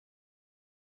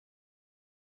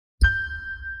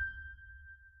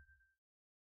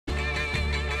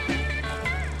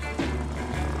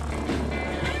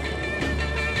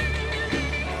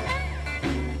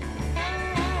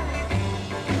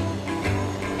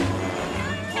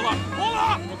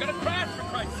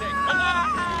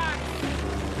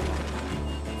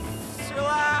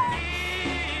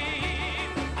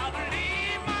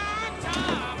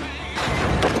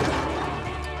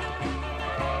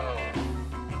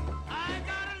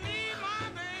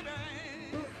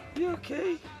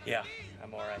okay? Yeah,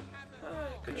 I'm all right.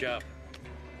 Good job.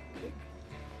 You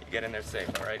get in there safe,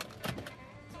 all right?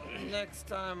 Next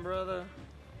time, brother.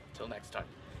 Till next time.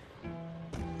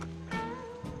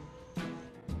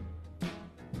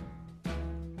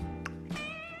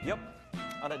 Yep.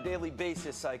 On a daily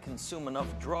basis, I consume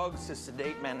enough drugs to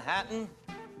sedate Manhattan,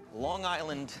 Long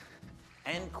Island,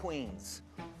 and Queens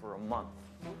for a month.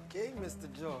 Okay,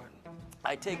 Mr. Jordan.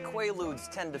 I take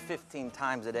Quaaludes 10 to 15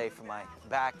 times a day for my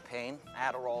back pain,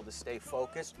 Adderall to stay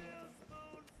focused,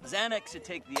 Xanax to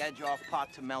take the edge off,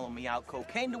 pot to mellow me out,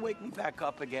 cocaine to wake me back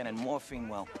up again, and morphine,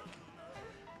 well,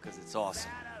 because it's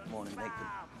awesome. Morning, make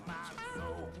the...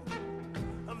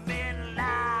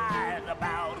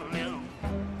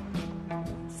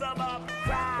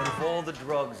 But of all the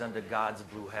drugs under God's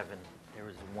blue heaven, there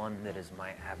is one that is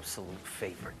my absolute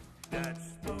favorite.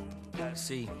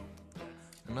 See,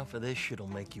 enough of this shit'll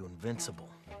make you invincible.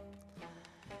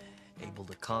 Able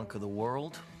to conquer the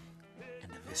world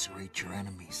and eviscerate your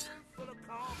enemies.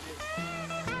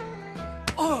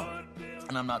 Oh!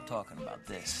 And I'm not talking about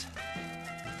this.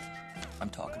 I'm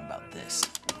talking about this.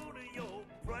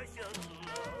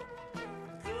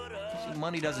 See,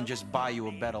 money doesn't just buy you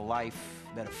a better life,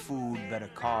 better food, better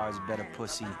cars, better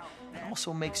pussy. It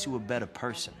also makes you a better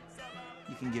person.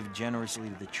 You can give generously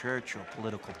to the church or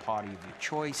political party of your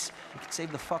choice. You can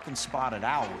save the fucking spotted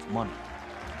owl with money.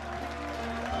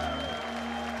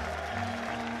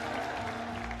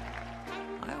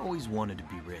 I always wanted to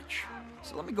be rich.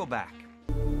 So let me go back.